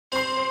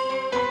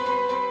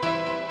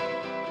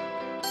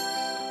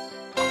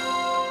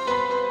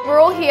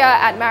all here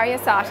at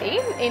Mariasati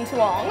in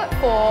Toowong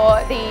for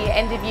the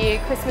end of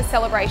year Christmas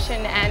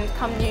celebration and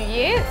come New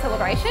Year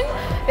celebration.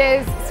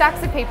 There's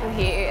stacks of people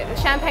here. The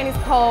champagne is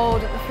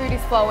cold, the food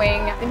is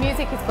flowing, the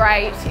music is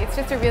great. It's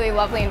just a really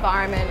lovely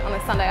environment on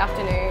a Sunday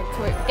afternoon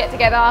to get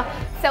together,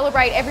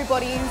 celebrate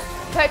everybody's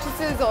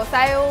purchases or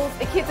sales.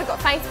 The kids have got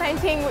face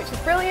painting, which is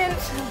brilliant.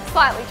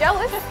 Slightly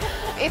jealous.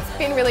 It's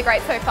been really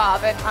great so far,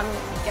 but I'm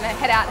going to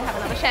head out and have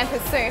another shampoo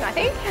soon, I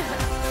think.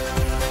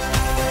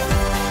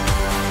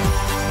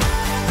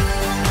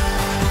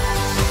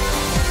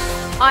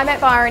 I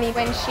met Byrony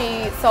when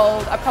she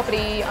sold a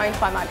property owned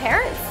by my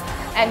parents,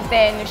 and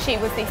then she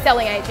was the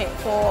selling agent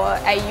for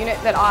a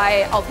unit that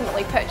I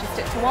ultimately purchased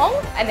at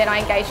Toowong, and then I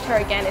engaged her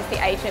again as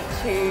the agent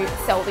to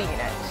sell the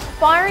unit.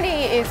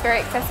 Byrony is very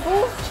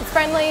accessible, she's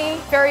friendly,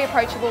 very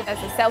approachable as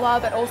a seller,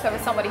 but also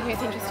as somebody who's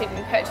interested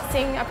in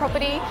purchasing a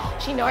property.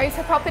 She knows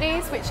her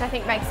properties, which I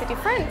think makes a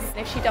difference.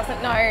 If she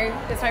doesn't know,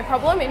 there's no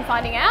problem in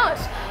finding out.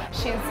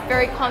 She's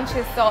very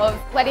conscious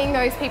of letting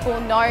those people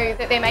know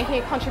that they're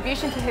making a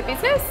contribution to her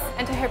business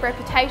and to her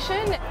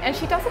reputation, and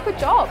she does a good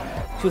job.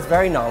 She was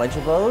very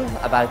knowledgeable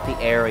about the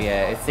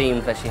area. It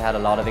seems that she had a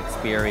lot of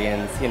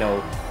experience,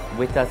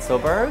 with that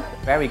suburb.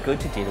 Very good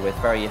to deal with,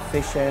 very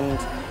efficient.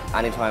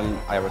 Anytime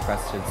I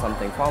requested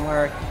something from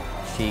her,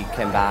 she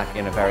came back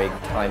in a very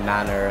time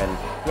manner, and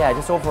yeah,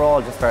 just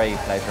overall just very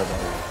pleasurable.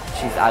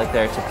 She's out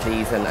there to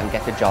please and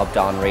get the job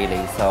done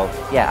really, so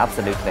yeah,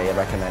 absolutely, I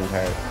recommend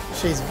her.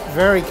 She's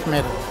very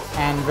committed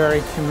and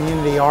very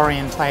community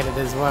orientated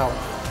as well.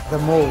 The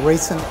more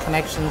recent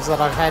connections that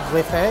I've had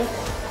with her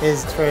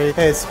is through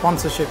her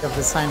sponsorship of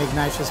the St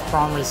Ignatius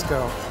Primary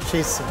School.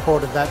 She's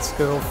supported that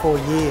school for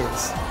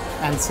years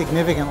and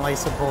significantly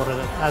supported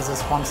it as a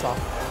sponsor.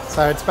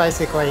 So it's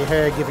basically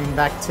her giving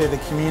back to the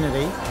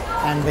community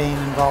and being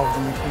involved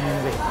in the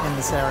community in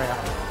this area.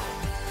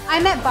 I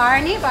met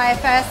Byrony by a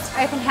first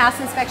open house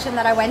inspection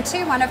that I went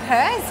to, one of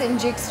hers in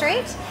Duke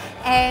Street.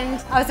 And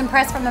I was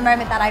impressed from the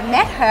moment that I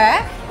met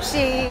her.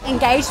 She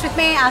engaged with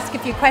me, asked a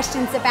few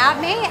questions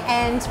about me,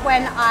 and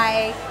when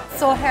I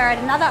saw her at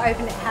another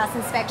open house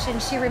inspection,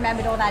 she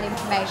remembered all that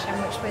information,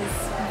 which was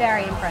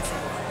very impressive.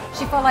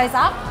 She follows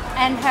up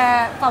and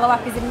her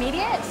follow-up is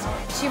immediate.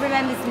 She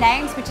remembers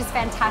names, which is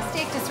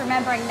fantastic, just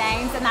remembering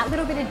names and that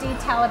little bit of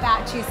detail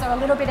about you. So a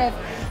little bit of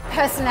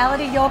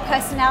personality, your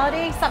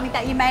personality, something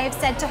that you may have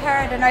said to her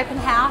at an open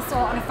house or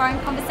on a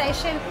phone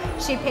conversation,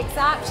 she picks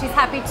up. She's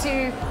happy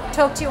to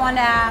talk to you on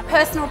a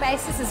personal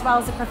basis as well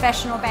as a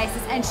professional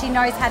basis, and she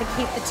knows how to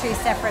keep the two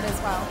separate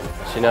as well.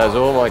 She knows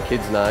all my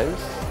kids'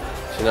 names.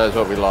 She knows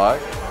what we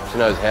like. She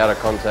knows how to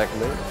contact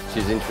me.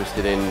 She's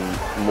interested in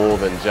more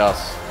than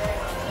just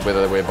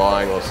whether we're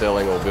buying or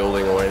selling or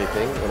building or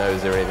anything.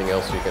 Is there anything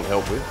else you can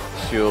help with?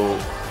 She'll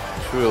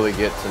truly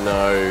get to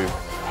know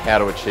how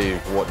to achieve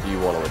what you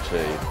want to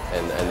achieve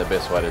and the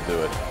best way to do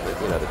it.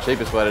 The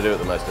cheapest way to do it,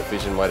 the most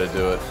efficient way to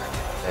do it,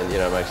 and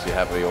makes you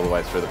happy all the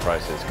way through the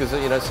process. Because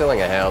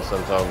selling a house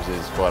sometimes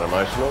is quite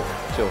emotional.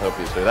 She'll help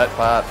you through that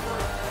part,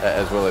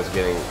 as well as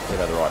getting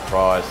the right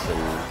price.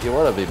 And you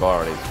want to be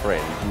Byrony's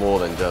friend more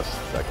than just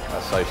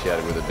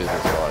associated with the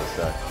business guys.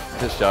 So it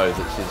just shows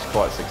that she's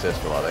quite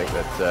successful. I think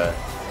that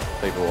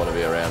people want to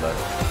be around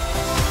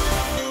her.